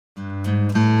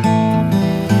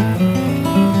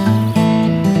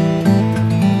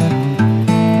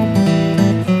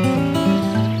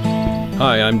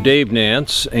I'm Dave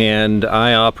Nance, and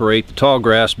I operate the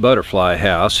Tallgrass Butterfly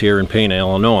House here in Pana,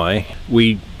 Illinois.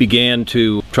 We began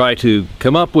to try to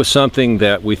come up with something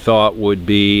that we thought would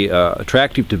be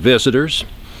attractive to visitors.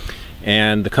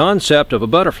 And the concept of a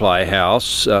butterfly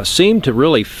house seemed to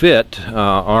really fit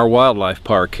our wildlife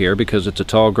park here, because it's a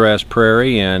tallgrass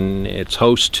prairie and it's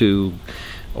host to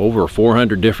over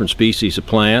 400 different species of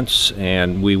plants,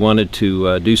 and we wanted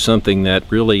to do something that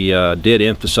really did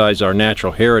emphasize our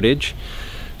natural heritage.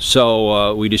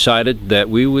 So we decided that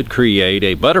we would create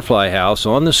a butterfly house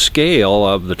on the scale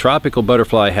of the tropical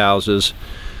butterfly houses,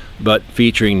 but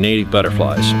featuring native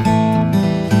butterflies.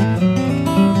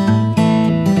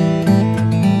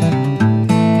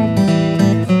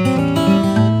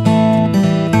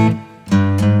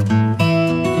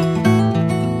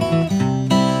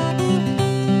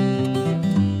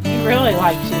 Really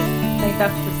like you. I think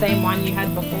that's the same one you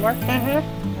had before.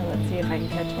 Let's see if I can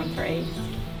catch one for Ace.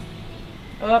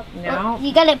 Oh, no.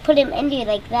 You gotta put him in there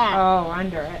like that. Oh,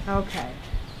 under it. Okay.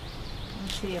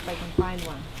 Let's see if I can find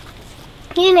one.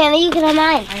 Here, Nana, you can have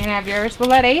mine. I can have yours. We'll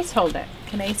let Ace hold it.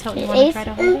 Can Ace hold it? You want to try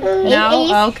to hold it? No?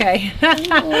 Ace. Okay.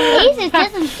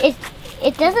 Ace,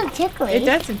 it doesn't tickle. It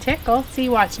doesn't tickle. See,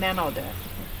 watch, Nana will do it.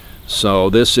 So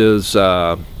this is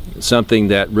something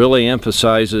that really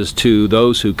emphasizes to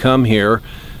those who come here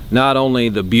not only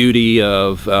the beauty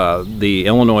of the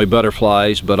Illinois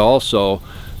butterflies, but also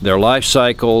their life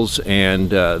cycles and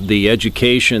the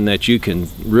education that you can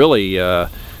really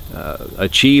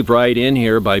achieve right in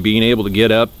here by being able to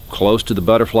get up close to the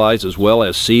butterflies, as well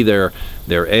as see their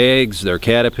eggs, their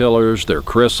caterpillars, their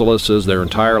chrysalises, their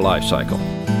entire life cycle.